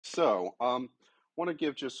Want to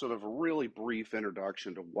give just sort of a really brief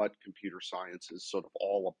introduction to what computer science is sort of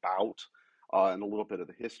all about, and a little bit of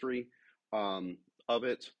the history of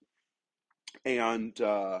it, and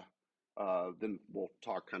then we'll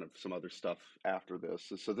talk kind of some other stuff after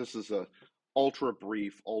this. So this is a ultra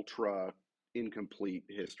brief, ultra incomplete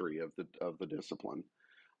history of the discipline.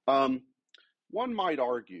 Um, One might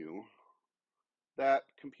argue that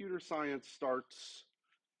computer science starts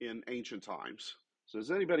in ancient times. So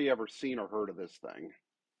has anybody ever seen or heard of this thing?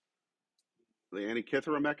 The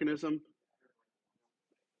Antikythera mechanism?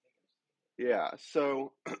 Yeah,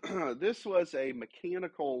 so this was a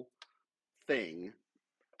mechanical thing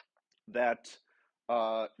that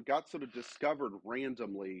got sort of discovered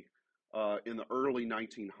randomly in the early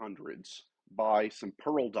 1900s by some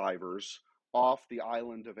pearl divers off the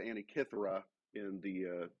island of Antikythera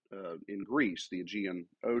in Greece, the Aegean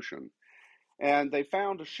Ocean. And they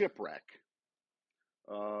found a shipwreck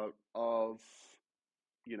of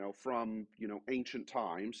from ancient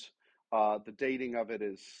times. The dating of it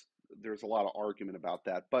is there's a lot of argument about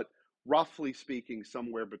that, but roughly speaking,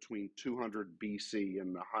 somewhere between 200 BC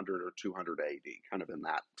and 100 or 200 AD, kind of in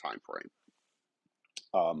that time frame.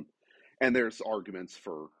 And there's arguments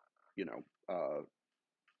for you know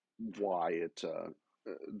why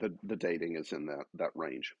the dating is in that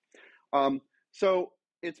range. So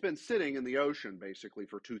it's been sitting in the ocean basically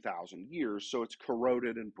for 2,000 years, so it's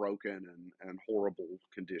corroded and broken and horrible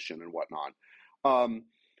condition and whatnot. Um,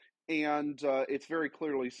 and It's very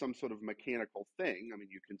clearly some sort of mechanical thing. I mean,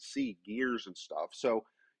 you can see gears and stuff. So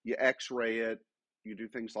you X-ray it, you do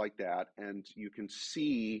things like that, and you can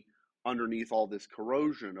see underneath all this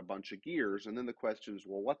corrosion a bunch of gears. And then the question is,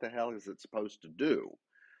 well, what the hell is it supposed to do?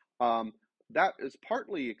 Um, that is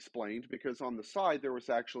partly explained because on the side there was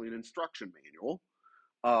actually an instruction manual.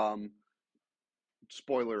 Um,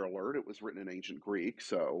 Spoiler alert, it was written in ancient Greek,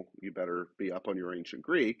 so you better be up on your ancient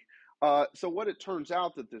Greek. So what it turns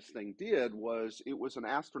out that this thing did was it was an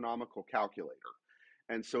astronomical calculator.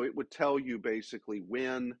 And so it would tell you basically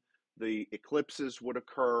when the eclipses would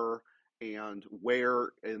occur and where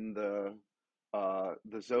in the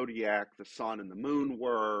zodiac the sun and the moon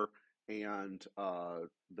were, and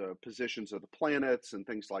the positions of the planets and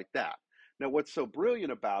things like that. Now, what's so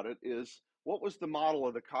brilliant about it is what was the model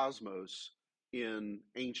of the cosmos in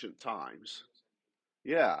ancient times?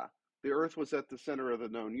 Yeah, the Earth was at the center of the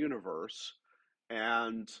known universe,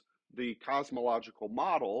 and the cosmological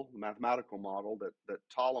model, the mathematical model that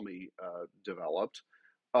Ptolemy developed,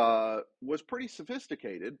 was pretty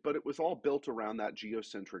sophisticated, but it was all built around that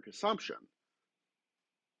geocentric assumption.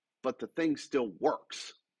 But the thing still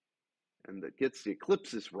works, and that gets the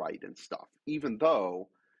eclipses right and stuff, even though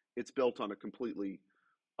it's built on a completely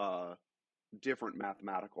uh, different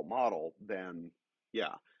mathematical model than,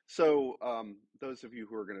 yeah. So those of you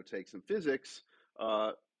who are going to take some physics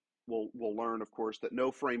uh, will learn, of course, that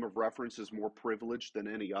no frame of reference is more privileged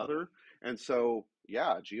than any other. And so,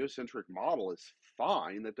 yeah, a geocentric model is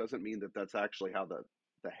fine. That doesn't mean that that's actually how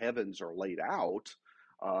the heavens are laid out,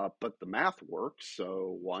 but the math works,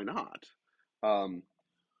 so why not? Um,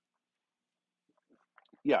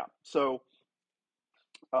 yeah, so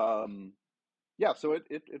um, yeah, so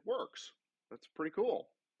it works. That's pretty cool.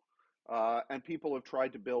 And people have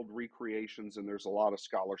tried to build recreations, and there's a lot of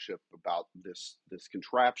scholarship about this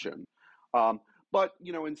contraption. Um, but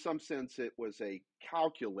in some sense, it was a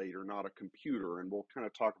calculator, not a computer, and we'll kind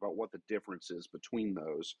of talk about what the difference is between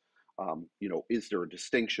those. Is there a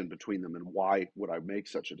distinction between them, and why would I make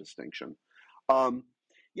such a distinction? Um,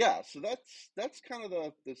 yeah, so that's kind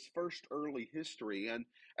of this first early history, and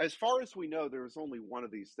as far as we know, there was only one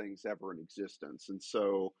of these things ever in existence, and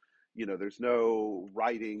so there's no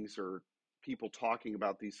writings or people talking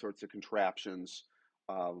about these sorts of contraptions,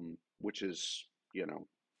 which is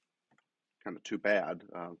kind of too bad.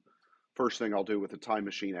 First thing I'll do with a time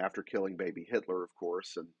machine after killing baby Hitler, of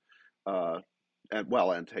course, uh,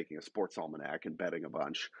 and taking a sports almanac and betting a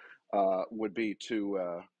bunch, would be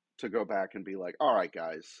to go back and be like, all right,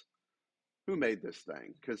 guys, who made this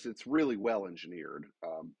thing? Because it's really well engineered,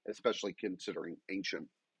 especially considering ancient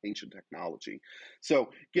technology. So,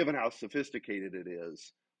 given how sophisticated it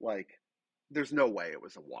is, like, there's no way it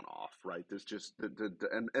was a one-off, right? There's just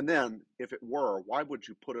and then if it were, why would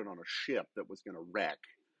you put it on a ship that was going to wreck,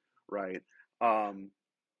 right? Um,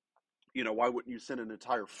 why wouldn't you send an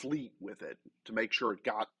entire fleet with it to make sure it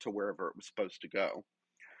got to wherever it was supposed to go?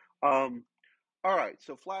 Um, all right,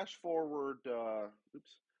 so flash forward,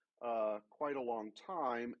 quite a long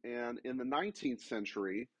time, and in the 19th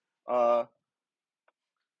century, uh,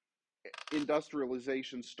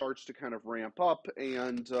 industrialization starts to kind of ramp up,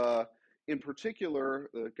 and in particular,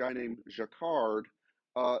 a guy named Jacquard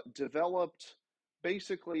developed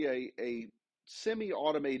basically a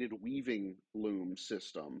semi-automated weaving loom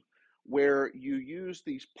system where you use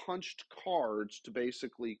these punched cards to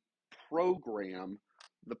basically program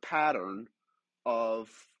the pattern of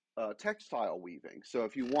textile weaving. So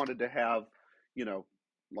if you wanted to have, you know,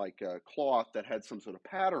 like a cloth that had some sort of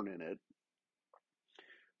pattern in it,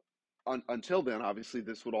 until then, obviously,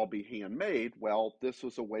 this would all be handmade. Well, this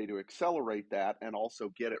was a way to accelerate that and also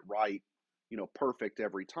get it right, perfect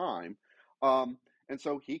every time. Um, and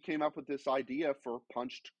so he came up with this idea for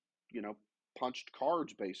you know, punched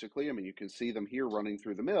cards, basically. I mean, you can see them here running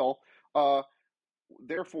through the mill. Uh,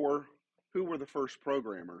 Therefore, who were the first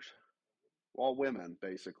programmers? All women,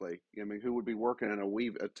 basically. I mean, who would be working in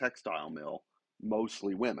a textile mill?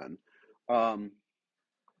 Mostly women. Um,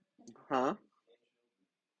 huh?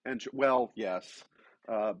 And well, yes,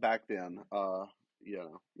 back then,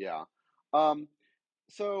 yeah. Um,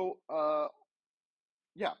 so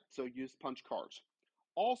yeah, so used punch cards.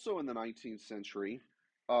 Also in the 19th century,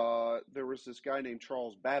 there was this guy named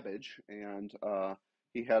Charles Babbage, and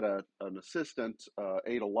he had an assistant,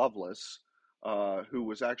 Ada Lovelace, who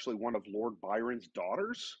was actually one of Lord Byron's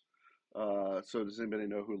daughters. So does anybody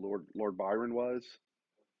know who Lord Byron was?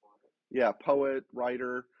 Yeah, poet,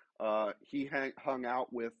 writer. He hung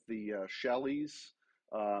out with the Shelleys.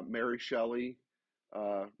 Mary Shelley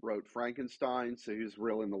wrote Frankenstein, so he was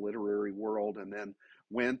real in the literary world, and then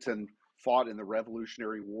went and fought in the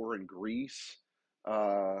Revolutionary War in Greece,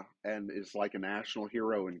 and is like a national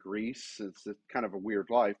hero in Greece. It's kind of a weird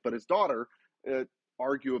life, but his daughter, uh,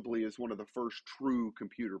 arguably, is one of the first true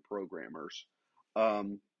computer programmers.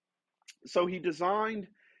 Um, so he designed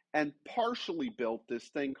and partially built this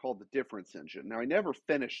thing called the difference engine. Now, he never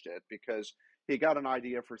finished it because he got an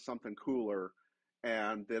idea for something cooler,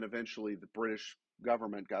 and then eventually the British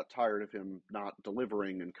government got tired of him not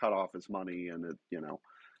delivering and cut off his money, and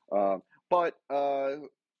uh, but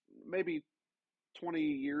maybe 20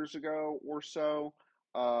 years ago or so,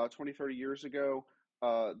 20, 30 years ago,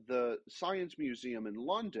 the Science Museum in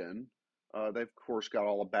London, they've, of course, got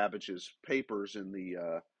all of Babbage's papers in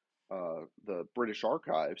the British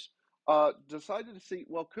archives, decided to see,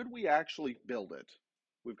 well, could we actually build it?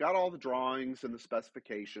 We've got all the drawings and the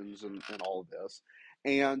specifications and all of this.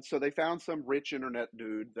 And so they found some rich internet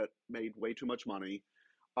dude that made way too much money,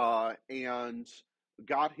 and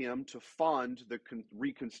got him to fund the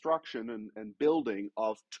reconstruction and building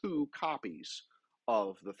of two copies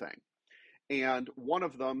of the thing. And one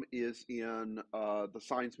of them is in the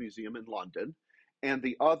Science Museum in London, and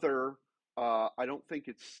the other, I don't think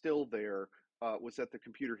it's still there, was at the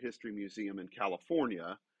Computer History Museum in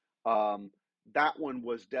California. Um, that one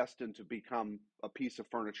was destined to become a piece of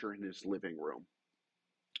furniture in his living room.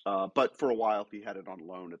 But for a while, he had it on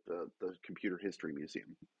loan at the Computer History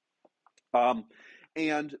Museum. Um,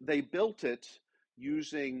 and they built it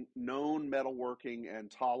using known metalworking and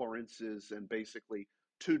tolerances and basically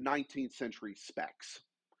to 19th century specs,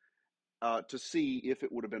 to see if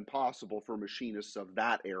it would have been possible for machinists of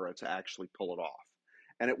that era to actually pull it off.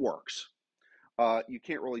 And it works. You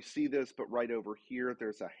can't really see this, but right over here,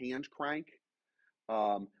 there's a hand crank.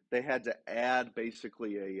 They had to add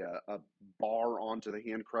basically a bar onto the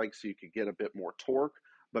hand crank so you could get a bit more torque,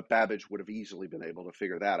 but Babbage would have easily been able to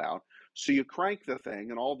figure that out. So you crank the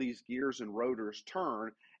thing, and all these gears and rotors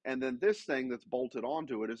turn, and then this thing that's bolted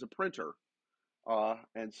onto it is a printer.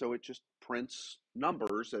 And so it just prints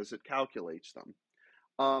numbers as it calculates them.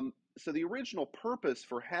 So the original purpose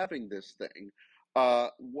for having this thing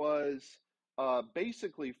was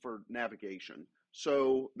basically for navigation.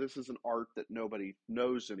 So this is an art that nobody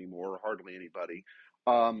knows anymore, or hardly anybody.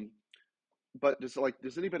 Um, but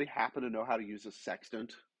does anybody happen to know how to use a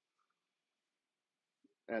sextant?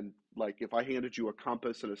 And like, if I handed you a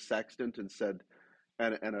compass and a sextant and said,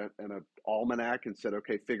 and a almanac and said,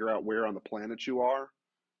 okay, figure out where on the planet you are,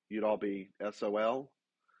 you'd all be SOL.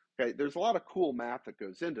 Okay, there's a lot of cool math that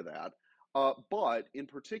goes into that, but in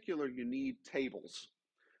particular, you need tables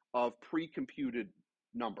of pre-computed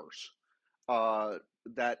numbers uh,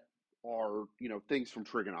 that are, things from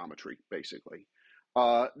trigonometry, basically.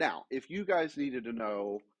 Now, if you guys needed to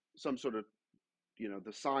know some sort of,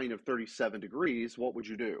 the sine of 37 degrees, what would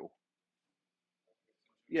you do?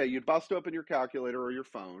 Yeah, you'd bust open your calculator or your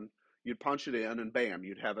phone, you'd punch it in, and bam,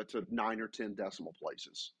 you'd have it to 9 or 10 decimal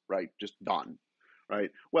places, right? Just done,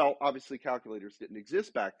 right? Well, obviously, calculators didn't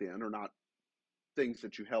exist back then, or not things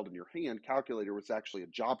that you held in your hand. Calculator was actually a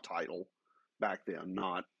job title back then,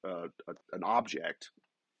 not an object.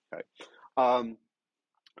 Okay, um,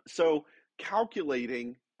 so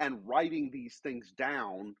calculating and writing these things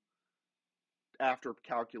down after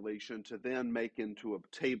calculation to then make into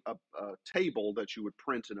a table that you would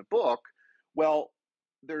print in a book. Well,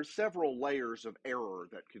 there's several layers of error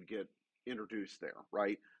that could get introduced there,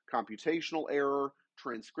 right? Computational error,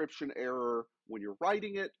 transcription error when you're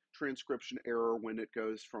writing it, transcription error when it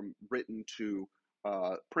goes from written to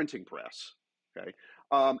printing press. Okay,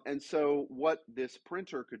 and so what this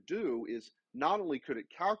printer could do is not only could it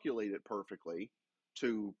calculate it perfectly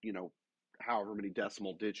to however many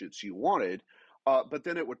decimal digits you wanted, but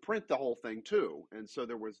then it would print the whole thing too, and so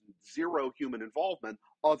there was zero human involvement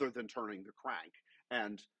other than turning the crank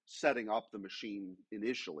and setting up the machine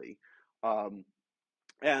initially. Um,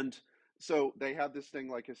 and so they have this thing,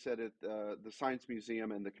 like I said, at the Science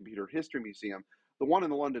Museum and the Computer History Museum. The one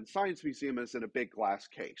in the London Science Museum is in a big glass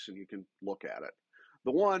case, and you can look at it.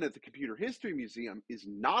 The one at the Computer History Museum is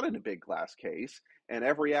not in a big glass case, and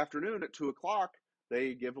every afternoon at 2 o'clock,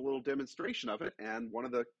 they give a little demonstration of it, and one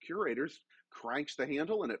of the curators cranks the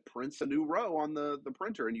handle, and it prints a new row on the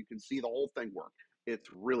printer, and you can see the whole thing work. It's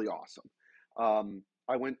really awesome.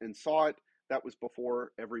 I went and saw it. That was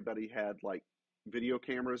before everybody had like video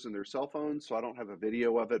cameras in their cell phones, so I don't have a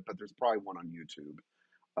video of it, but there's probably one on YouTube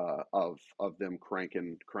of them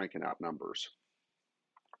cranking out numbers.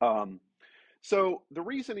 Um, so the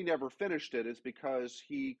reason he never finished it is because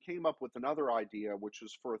he came up with another idea, which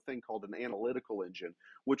was for a thing called an analytical engine,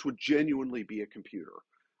 which would genuinely be a computer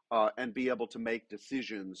and be able to make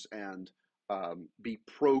decisions and be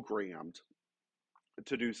programmed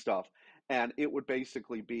to do stuff. And it would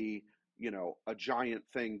basically be, a giant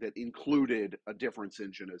thing that included a difference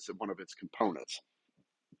engine as one of its components.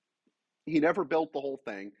 He never built the whole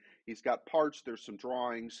thing. He's got parts. There's some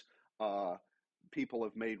drawings. People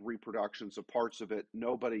have made reproductions of parts of it.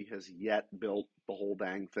 Nobody has yet built the whole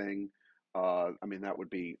dang thing. I mean, that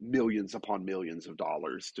would be millions upon millions of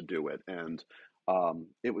dollars to do it. And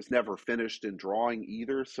it was never finished in drawing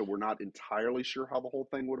either. So we're not entirely sure how the whole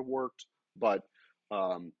thing would have worked. But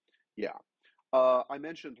yeah. I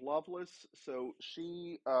mentioned Lovelace. So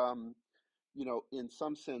she, in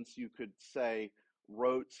some sense, you could say,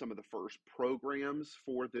 wrote some of the first programs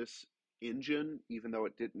for this engine, even though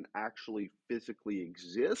it didn't actually physically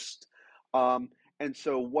exist. Um, and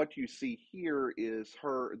so what you see here is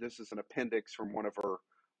this is an appendix from one of her,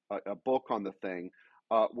 a book on the thing,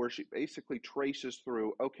 where she basically traces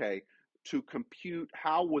through, okay, to compute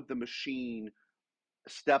how would the machine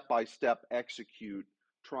step by step execute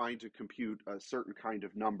trying to compute a certain kind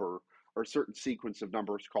of number or a certain sequence of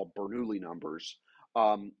numbers called Bernoulli numbers.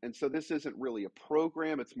 And so this isn't really a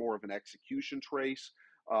program, it's more of an execution trace.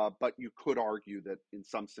 But you could argue that in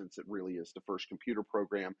some sense it really is the first computer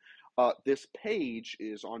program. This page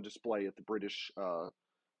is on display at the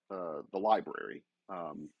the library,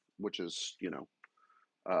 which is,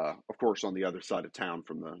 of course, on the other side of town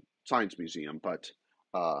from the Science Museum, but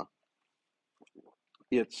uh,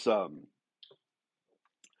 it's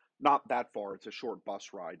not that far. It's a short bus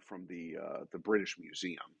ride from the British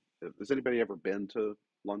Museum. Has anybody ever been to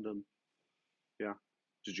London? Yeah.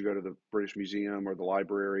 Did you go to the British Museum or the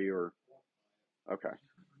library or? Okay.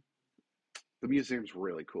 The museum's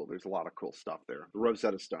really cool. There's a lot of cool stuff there. The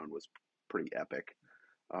Rosetta Stone was pretty epic.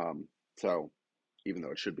 So even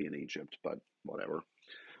though it should be in Egypt, but whatever.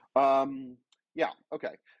 Um, yeah.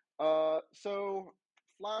 Okay. So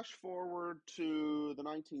flash forward to the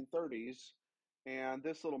 1930s, and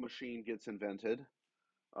this little machine gets invented.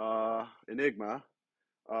 Enigma.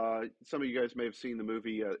 Some of you guys may have seen the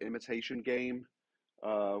movie Imitation Game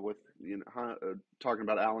with talking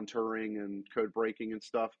about Alan Turing and code breaking and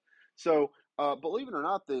stuff. So believe it or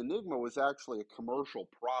not, the Enigma was actually a commercial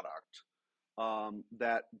product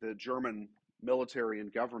that the German military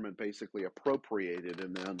and government basically appropriated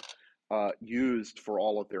and then used for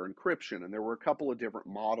all of their encryption. And there were a couple of different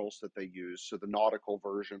models that they used. So the nautical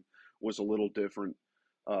version was a little different.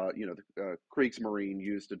 The Kriegsmarine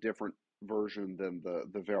used a different version than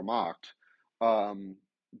the Wehrmacht.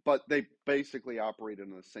 But they basically operated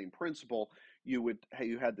on the same principle. You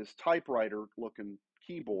had this typewriter looking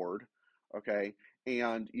keyboard, okay,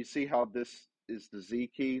 and you see how this is the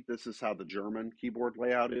Z key. This is how the German keyboard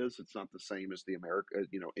layout is. It's not the same as the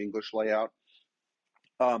English layout.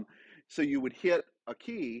 Um, so you would hit a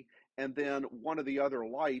key, and then one of the other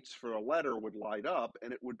lights for a letter would light up,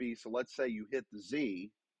 and it would be, so let's say you hit the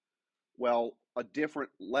Z. Well, a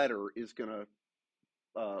different letter is going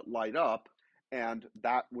to light up, and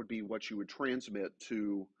that would be what you would transmit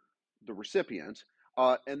to the recipient.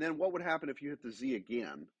 And then what would happen if you hit the Z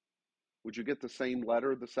again? Would you get the same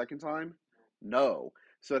letter the second time? No.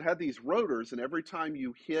 So it had these rotors, and every time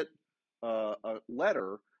you hit a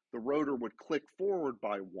letter, the rotor would click forward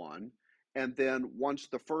by one. And then once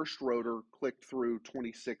the first rotor clicked through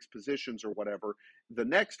 26 positions or whatever, the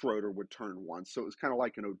next rotor would turn once. So it was kind of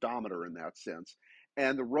like an odometer in that sense.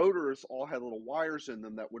 And the rotors all had little wires in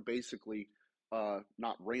them that would basically,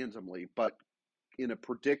 not randomly, but in a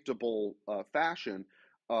predictable fashion,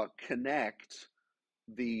 connect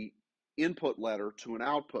the input letter to an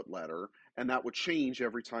output letter, and that would change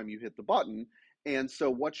every time you hit the button. And so,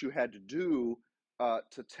 what you had to do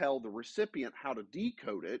to tell the recipient how to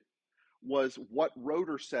decode it was what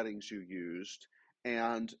rotor settings you used,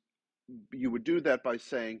 and you would do that by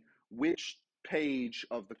saying which page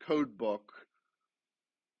of the code book.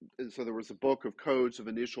 So there was a book of codes of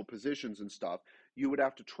initial positions and stuff. You would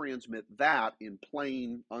have to transmit that in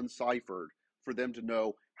plain, unciphered, for them to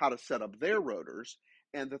know how to set up their rotors.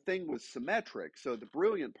 And the thing was symmetric. So the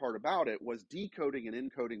brilliant part about it was decoding and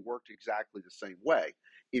encoding worked exactly the same way.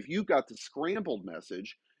 If you got the scrambled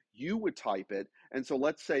message, you would type it. And so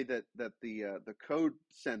let's say that the code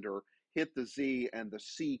sender hit the Z and the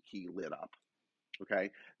C key lit up.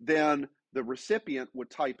 Okay, then the recipient would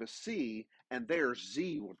type a C and their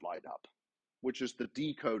Z would light up, which is the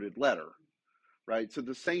decoded letter, right? So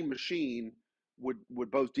the same machine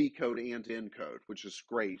would both decode and encode, which is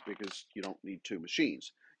great because you don't need two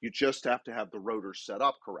machines. You just have to have the rotor set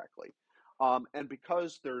up correctly. And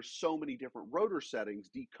because there's so many different rotor settings,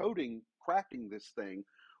 decoding, cracking this thing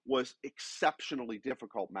was exceptionally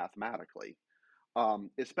difficult mathematically,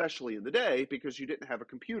 especially in the day because you didn't have a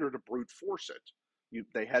computer to brute force it.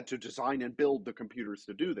 They had to design and build the computers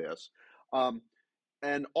to do this, um,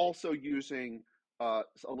 and also using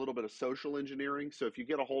a little bit of social engineering. So if you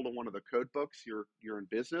get a hold of one of the code books, you're in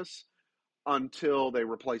business until they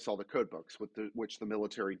replace all the code books, which the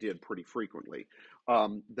military did pretty frequently.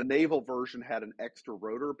 The naval version had an extra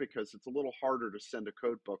rotor because it's a little harder to send a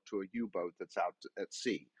code book to a U-boat that's out at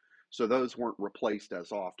sea. So those weren't replaced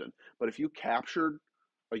as often. But if you captured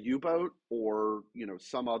a U-boat or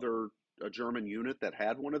some other a German unit that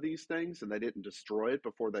had one of these things and they didn't destroy it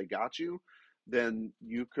before they got you, then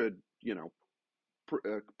you could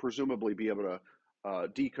presumably be able to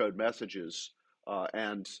decode messages,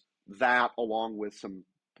 and that, along with some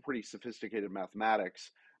pretty sophisticated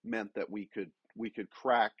mathematics, meant that we could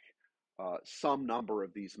crack some number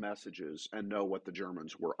of these messages and know what the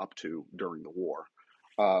Germans were up to during the war.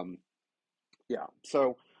 Um, yeah,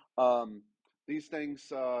 so um, these things,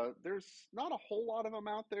 there's not a whole lot of them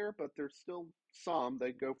out there, but there's still some.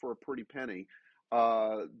 They go for a pretty penny.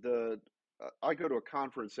 The I go to a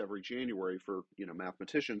conference every January for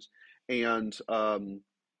mathematicians, and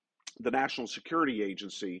the National Security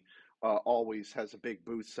Agency always has a big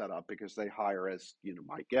booth set up because they hire, as you know,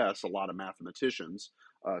 might guess, a lot of mathematicians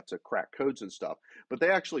to crack codes and stuff. But they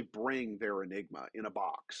actually bring their Enigma in a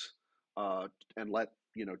box and let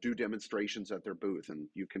do demonstrations at their booth, and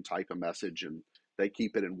you can type a message, and they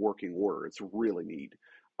keep it in working order. It's really neat.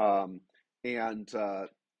 Um, and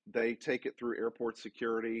they take it through airport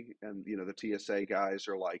security, and the TSA guys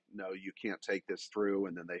are like, no, you can't take this through,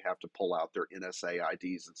 and then they have to pull out their NSA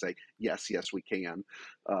IDs and say, yes, we can.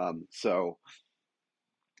 So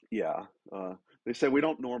yeah, they say we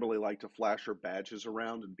don't normally like to flash our badges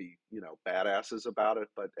around and be badasses about it,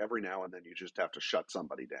 but every now and then you just have to shut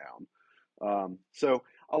somebody down. So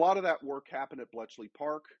a lot of that work happened at Bletchley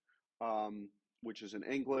Park, which is in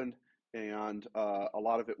England, and a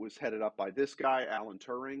lot of it was headed up by this guy, Alan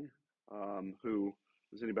Turing, who,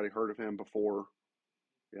 has anybody heard of him before?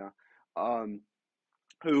 Yeah. Um,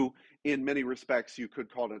 who, in many respects, you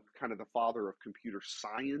could call it kind of the father of computer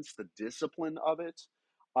science, the discipline of it.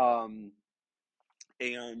 Um,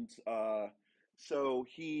 and so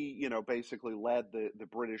he, basically led the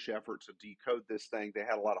British effort to decode this thing. They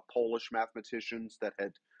had a lot of Polish mathematicians that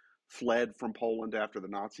had fled from Poland after the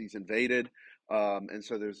Nazis invaded, and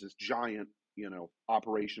so there's this giant,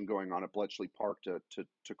 operation going on at Bletchley Park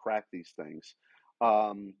to crack these things.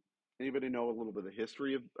 Um, Anybody know a little bit of the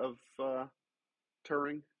history of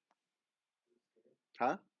Turing?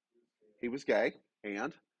 Huh? He was gay,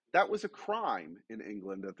 and that was a crime in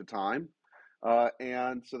England at the time.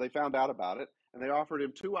 And so they found out about it, and they offered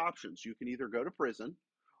him two options. You can either go to prison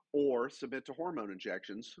or submit to hormone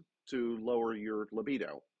injections to lower your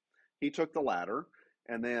libido. He took the latter,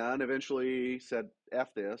 and then eventually said,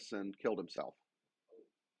 F this, and killed himself,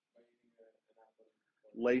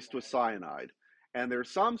 laced with cyanide. And there's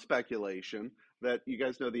some speculation that, you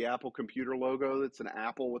guys know the Apple computer logo, that's an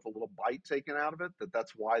apple with a little bite taken out of it,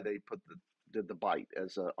 that's why they did the bite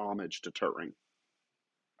as a homage to Turing.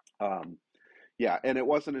 Um, yeah, and it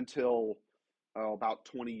wasn't until about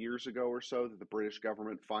 20 years ago or so that the British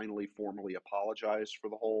government finally formally apologized for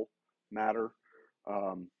the whole matter.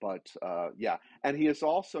 Yeah, and he is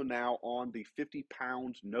also now on the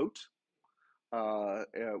 50-pound note,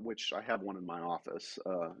 which I have one in my office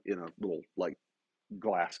in a little like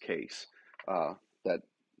glass case. That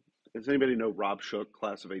Does anybody know Rob Shook,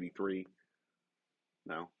 class of '83?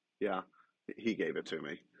 No, yeah, he gave it to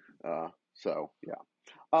me. Yeah.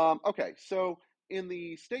 Okay, so in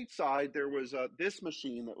the stateside, there was this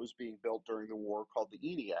machine that was being built during the war called the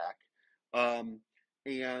ENIAC,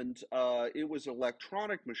 and it was an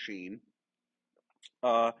electronic machine.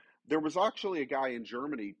 Uh, there was actually a guy in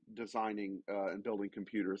Germany designing and building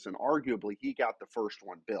computers, and arguably he got the first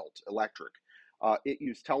one built, electric. It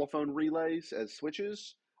used telephone relays as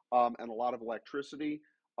switches and a lot of electricity,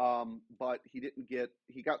 but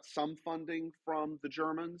he got some funding from the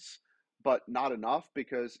Germans, but not enough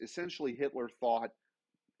because essentially Hitler thought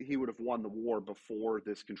he would have won the war before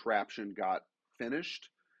this contraption got finished,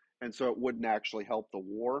 and so it wouldn't actually help the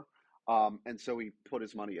war. And so he put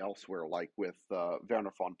his money elsewhere, like with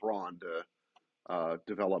Werner von Braun to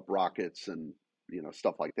develop rockets and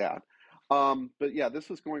stuff like that. But yeah, this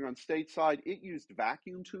was going on stateside. It used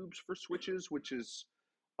vacuum tubes for switches, which is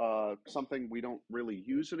something we don't really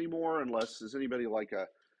use anymore, unless is anybody like a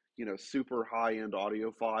super high end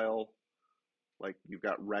audiophile, like you've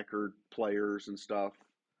got record players and stuff.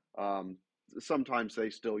 Um, Sometimes they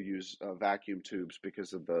still use vacuum tubes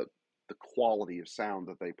because of the quality of sound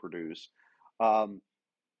that they produce. Um,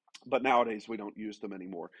 but nowadays we don't use them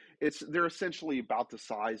anymore. They're essentially about the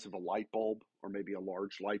size of a light bulb, or maybe a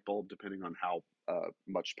large light bulb, depending on how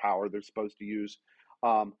much power they're supposed to use.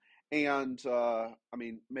 Um, I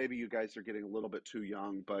mean, maybe you guys are getting a little bit too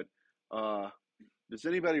young, but uh, does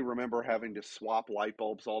anybody remember having to swap light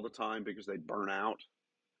bulbs all the time because they'd burn out?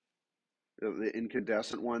 The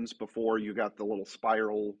incandescent ones before you got the little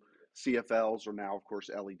spiral CFLs, or now, of course,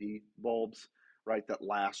 LED bulbs, right, that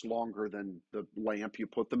last longer than the lamp you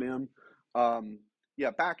put them in. Yeah,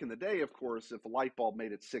 back in the day, of course, if a light bulb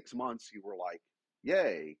made it 6 months, you were like,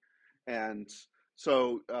 yay. And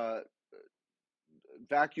so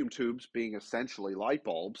vacuum tubes, being essentially light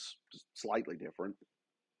bulbs, slightly different,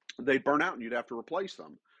 they'd burn out and you'd have to replace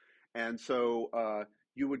them. And so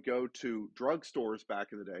you would go to drugstores back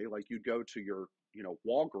in the day, like you'd go to your,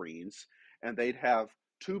 Walgreens, and they'd have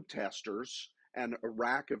tube testers and a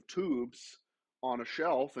rack of tubes on a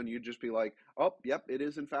shelf, and you'd just be like, oh, yep, it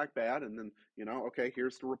is in fact bad. And then, okay,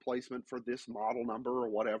 here's the replacement for this model number or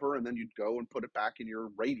whatever. And then you'd go and put it back in your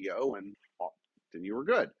radio, and then you were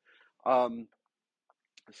good. Um,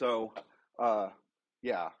 so, uh,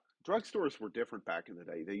 yeah, drugstores were different back in the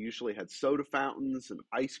day. They usually had soda fountains and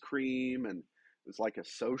ice cream, and it was like a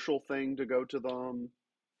social thing to go to them.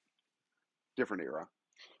 Different era.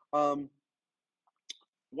 Um,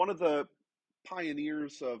 One of the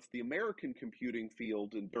pioneers of the American computing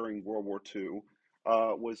field during World War II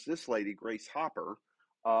was this lady, Grace Hopper.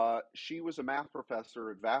 She was a math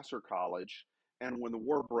professor at Vassar College, and when the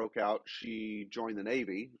war broke out, she joined the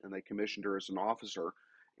Navy, and they commissioned her as an officer.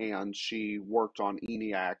 And she worked on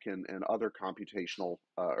ENIAC and other computational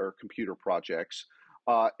or computer projects,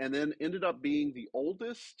 and then ended up being the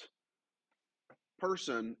oldest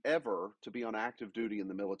person ever to be on active duty in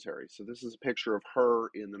the military. So this is a picture of her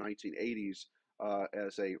in the 1980s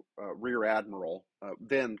as a rear admiral,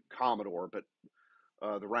 then Commodore, but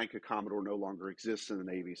the rank of Commodore no longer exists in the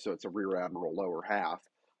Navy, so it's a rear admiral lower half.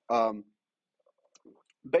 Um,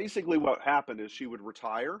 Basically, what happened is she would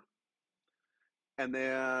retire, and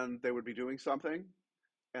then they would be doing something,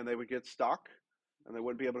 and they would get stuck, and they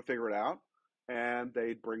wouldn't be able to figure it out, and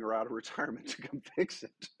they'd bring her out of retirement to come fix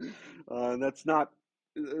it. And that's not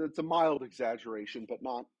it's a mild exaggeration, but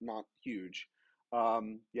not huge.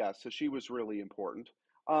 Yeah, so she was really important.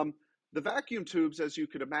 Um, the vacuum tubes, as you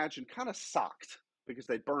could imagine, kind of sucked because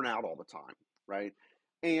they burn out all the time, right?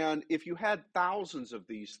 And if you had thousands of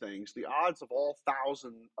these things, the odds of all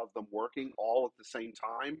thousand of them working all at the same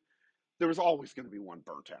time, there was always going to be one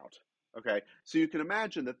burnt out. Okay, so you can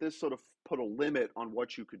imagine that this sort of put a limit on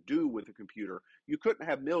what you could do with a computer. You couldn't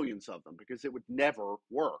have millions of them because it would never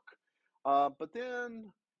work. But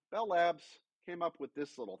then Bell Labs came up with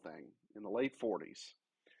this little thing in the late 40s,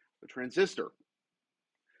 the transistor,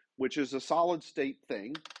 which is a solid state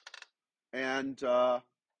thing, and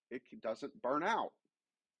it doesn't burn out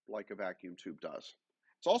like a vacuum tube does.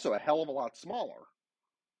 It's also a hell of a lot smaller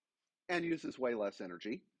and uses way less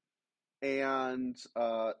energy. And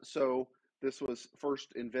so this was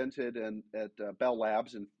first invented at Bell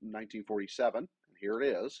Labs in 1947, and here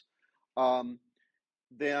it is. Um,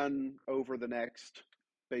 then over the next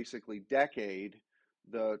basically decade,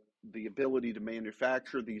 the ability to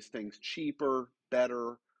manufacture these things cheaper,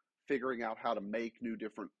 better, figuring out how to make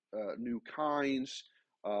new kinds,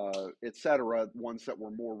 etc., ones that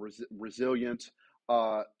were more resilient,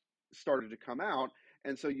 started to come out.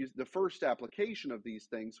 And so the first application of these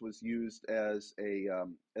things was used as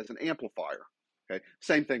an amplifier. Okay,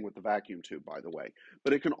 same thing with the vacuum tube, by the way.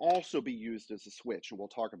 But it can also be used as a switch, and we'll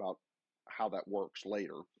talk about how that works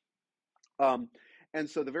later. And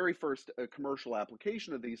so the very first commercial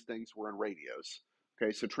application of these things were in radios.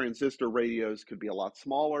 Okay, so transistor radios could be a lot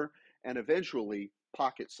smaller and eventually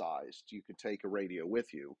pocket sized. You could take a radio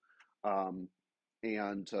with you,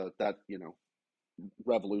 and that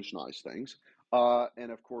revolutionized things.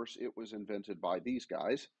 And of course, it was invented by these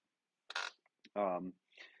guys.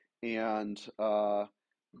 And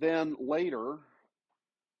then later,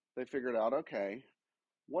 they figured out, okay,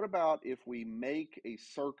 what about if we make a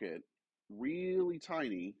circuit really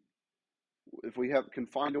tiny, if we can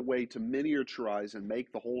find a way to miniaturize and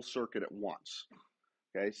make the whole circuit at once?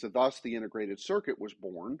 Okay, so thus the integrated circuit was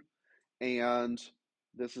born, and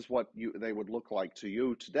this is what they would look like to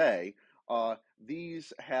you today.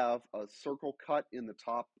 These have a circle cut in the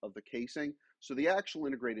top of the casing, so the actual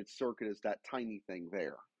integrated circuit is that tiny thing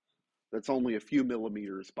there. That's only a few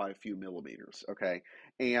millimeters by a few millimeters, okay?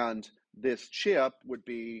 And this chip would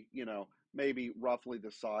be, maybe roughly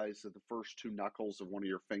the size of the first two knuckles of one of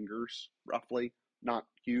your fingers, roughly, not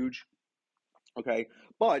huge, okay?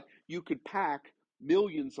 But you could pack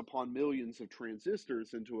millions upon millions of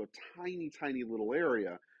transistors into a tiny, tiny little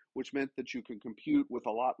area, which meant that you could compute with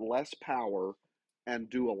a lot less power and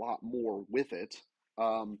do a lot more with it.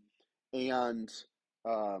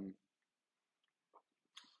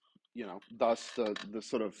 Thus the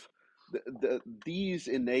sort of these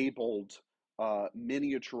enabled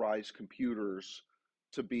miniaturized computers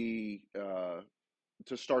to be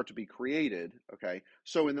to start to be created. Okay,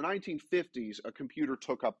 so in the 1950s, a computer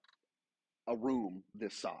took up a room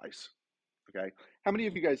this size. Okay, how many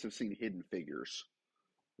of you guys have seen Hidden Figures?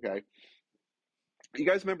 Okay, you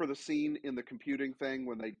guys remember the scene in the computing thing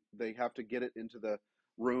when they have to get it into the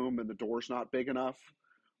room and the door's not big enough,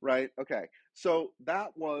 right? Okay, so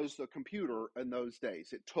that was the computer in those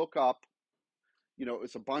days. It took up,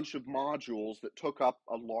 it's a bunch of modules that took up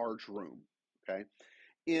a large room. Okay,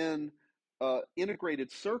 in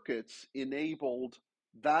integrated circuits enabled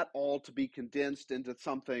that all to be condensed into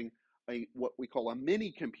something, what we call a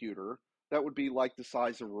mini computer, that would be like the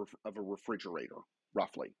size of a refrigerator,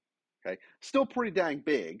 roughly. Okay, still pretty dang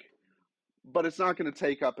big, but it's not going to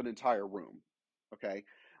take up an entire room. Okay,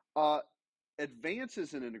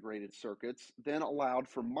 advances in integrated circuits then allowed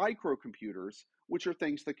for microcomputers, which are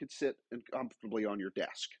things that could sit comfortably on your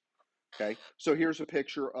desk. Okay, so here's a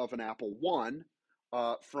picture of an Apple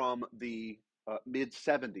I from the mid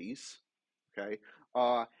 70s. Okay,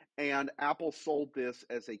 and Apple sold this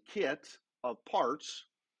as a kit of parts,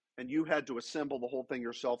 and you had to assemble the whole thing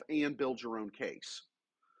yourself and build your own case.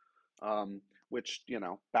 Which,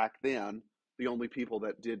 back then, the only people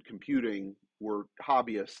that did computing were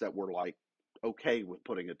hobbyists that were like okay with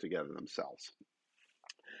putting it together themselves.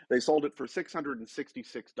 They sold it for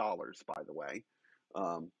 $666, by the way.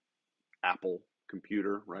 Apple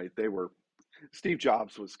computer, right? Steve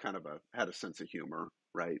Jobs was had a sense of humor,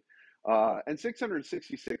 right? And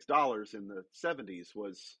 $666 in the 70s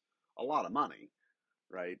was a lot of money,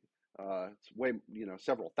 right? It's way,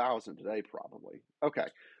 several thousand today, probably. Okay,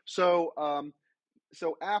 so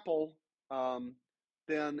Apple,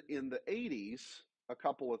 then in the 80s, a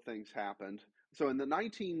couple of things happened. So in the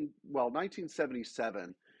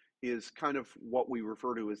 1977 is kind of what we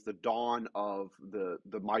refer to as the dawn of the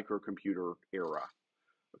microcomputer era.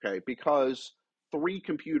 Okay, because 3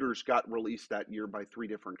 computers got released that year by 3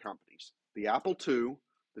 different companies: the Apple II,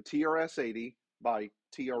 the TRS-80, by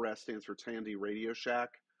TRS stands for Tandy Radio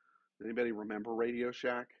Shack. Anybody remember Radio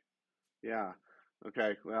Shack? Yeah.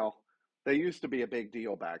 Okay. Well, they used to be a big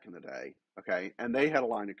deal back in the day. Okay, and they had a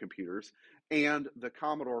line of computers, and the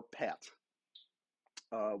Commodore PET,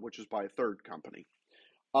 which is by a third company.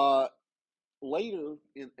 Later,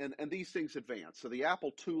 and these things advanced. So the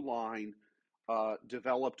Apple II line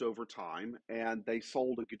developed over time, and they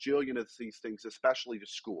sold a gajillion of these things, especially to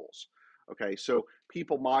schools. Okay, so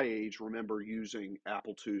people my age remember using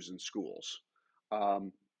Apple IIs in schools.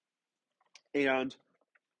 And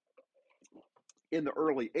in the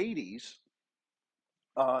early 80s,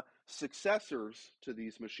 successors to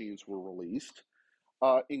these machines were released,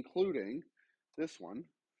 including this one.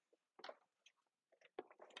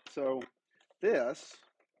 So this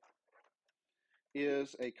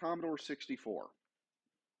is a Commodore 64.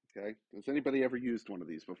 Okay, has anybody ever used one of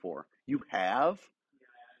these before? You have?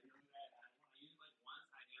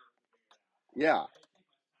 Yeah.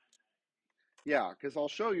 Yeah, because I'll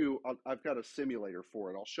show you. I've got a simulator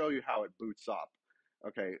for it. I'll show you how it boots up.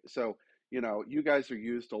 Okay, so you guys are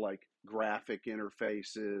used to like graphic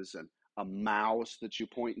interfaces and a mouse that you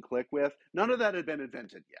point and click with. None of that had been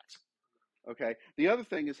invented yet. Okay. The other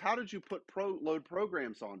thing is, how did you put load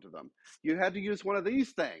programs onto them? You had to use one of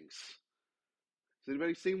these things. Has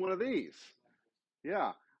anybody seen one of these?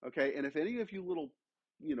 Yeah. Okay. And if any of you little,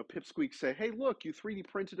 pipsqueaks say, "Hey, look, you 3D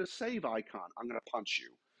printed a save icon," I'm going to punch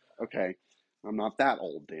you. Okay. I'm not that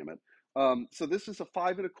old, damn it. So this is a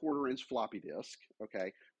 5 1/4 inch floppy disk.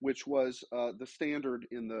 Okay, which was the standard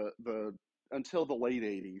in the until the late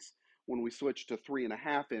 '80s when we switched to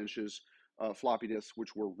 3.5 inches floppy disks,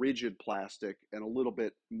 which were rigid plastic and a little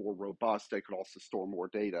bit more robust. They could also store more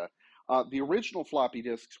data. The original floppy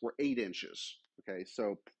disks were 8 inches. Okay,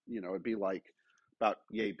 so it'd be like about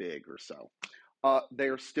yay big or so. They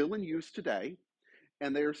are still in use today,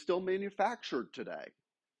 and they are still manufactured today.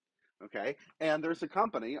 Okay, and there's a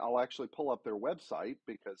company. I'll actually pull up their website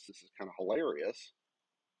because this is kind of hilarious.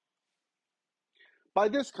 By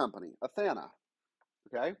this company, Athena.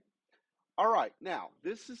 Okay. All right. Now,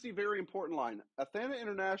 this is the very important line. Athena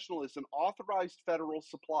International is an authorized federal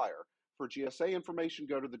supplier for GSA information.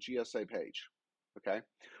 Go to the GSA page. Okay.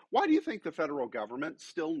 Why do you think the federal government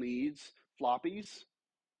still needs floppies?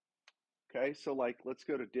 Okay. So, like, let's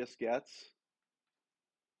go to diskettes,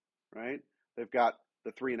 right? They've got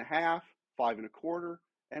the 3.5, 5 1/4,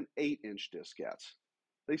 and 8 inch diskettes.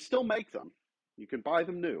 They still make them. You can buy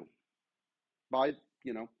them new. Buy,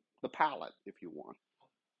 the pallet if you want.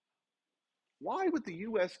 Why would the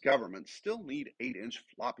US government still need 8 inch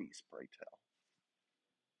floppies, pray tell?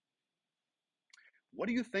 What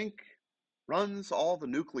do you think runs all the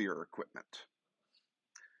nuclear equipment,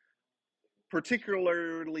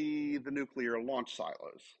 particularly the nuclear launch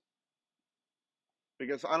silos?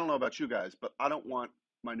 Because I don't know about you guys, but I don't want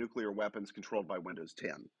my nuclear weapons controlled by Windows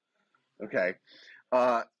 10. Okay.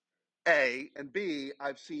 Uh, A, and B,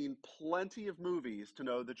 I've seen plenty of movies to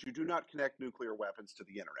know that you do not connect nuclear weapons to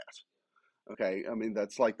the internet. Okay. I mean,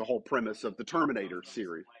 that's like the whole premise of the Terminator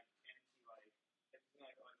series.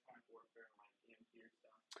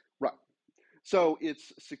 Right. So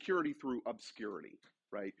it's security through obscurity,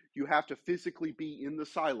 right? You have to physically be in the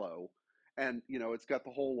silo, and it's got the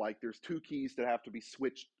whole like there's two keys that have to be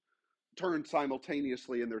switched, turned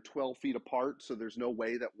simultaneously, and they're 12 feet apart, so there's no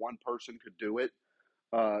way that one person could do it.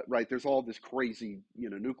 Right? There's all this crazy,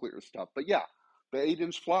 nuclear stuff. But yeah, the 8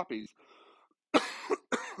 inch floppies,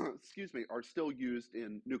 excuse me, are still used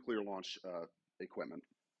in nuclear launch equipment.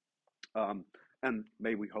 Um, and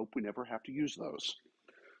may we hope we never have to use those.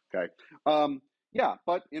 Okay. Yeah,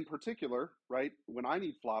 but in particular, right, when I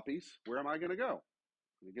need floppies, where am I going to go?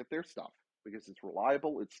 To get their stuff because it's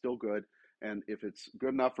reliable, it's still good, and if it's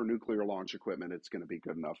good enough for nuclear launch equipment, it's going to be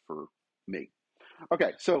good enough for me.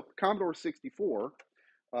 Okay, so Commodore 64,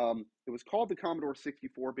 it was called the Commodore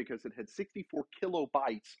 64 because it had 64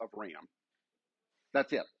 kilobytes of RAM.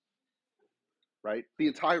 That's it, right? The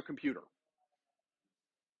entire computer.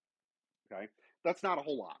 Okay, that's not a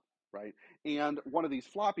whole lot, right? And one of these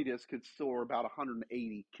floppy disks could store about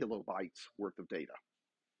 180 kilobytes worth of data.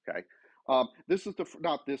 Okay, this is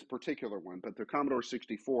not this particular one, but the Commodore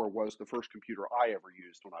 64 was the first computer I ever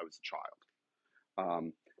used when I was a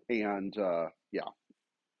child. And yeah,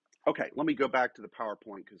 okay, let me go back to the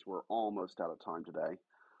PowerPoint because we're almost out of time today.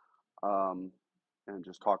 And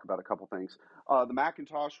just talk about a couple things. The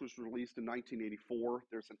Macintosh was released in 1984.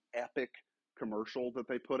 There's an epic commercial that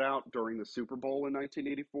they put out during the Super Bowl in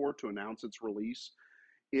 1984 to announce its release.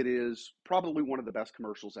 It is probably one of the best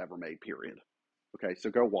commercials ever made, period. Okay, so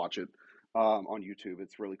go watch it on YouTube.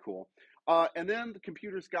 It's really cool. And then the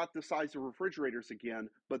computers got the size of refrigerators again,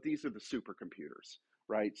 but these are the supercomputers,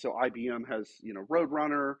 right? So IBM has,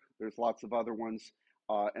 Roadrunner. There's lots of other ones.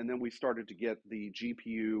 And then we started to get the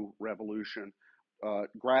GPU revolution.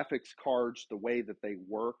 Graphics cards, the way that they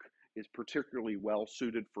work is particularly well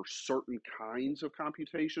suited for certain kinds of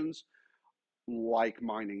computations, like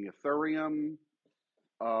mining Ethereum,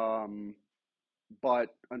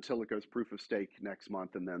 but until it goes proof of stake next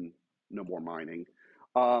month, and then no more mining.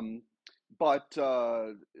 Um, but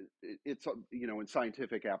it's in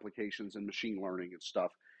scientific applications and machine learning and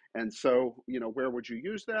stuff. And so where would you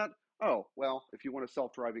use that? Oh well, if you want a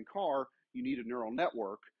self-driving car, you need a neural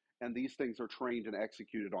network, and these things are trained and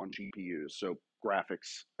executed on GPUs, so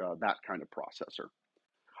graphics, that kind of processor.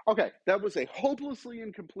 Okay, that was a hopelessly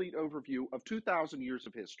incomplete overview of 2,000 years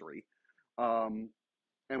of history. Um,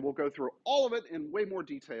 and we'll go through all of it in way more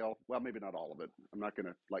detail. Well, maybe not all of it. I'm not going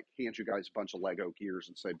to like hand you guys a bunch of Lego gears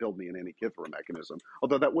and say build me an Antikythera mechanism,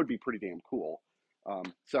 although that would be pretty damn cool.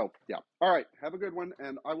 So yeah, all right, have a good one,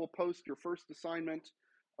 and I will post your first assignment.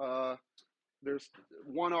 Uh, there's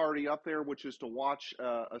one already up there, which is to watch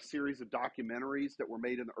a series of documentaries that were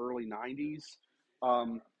made in the early 90s.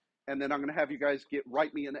 And then I'm going to have you guys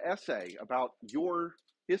write me an essay about your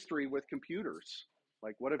history with computers.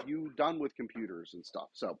 Like, what have you done with computers and stuff?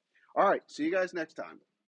 So, all right, see you guys next time.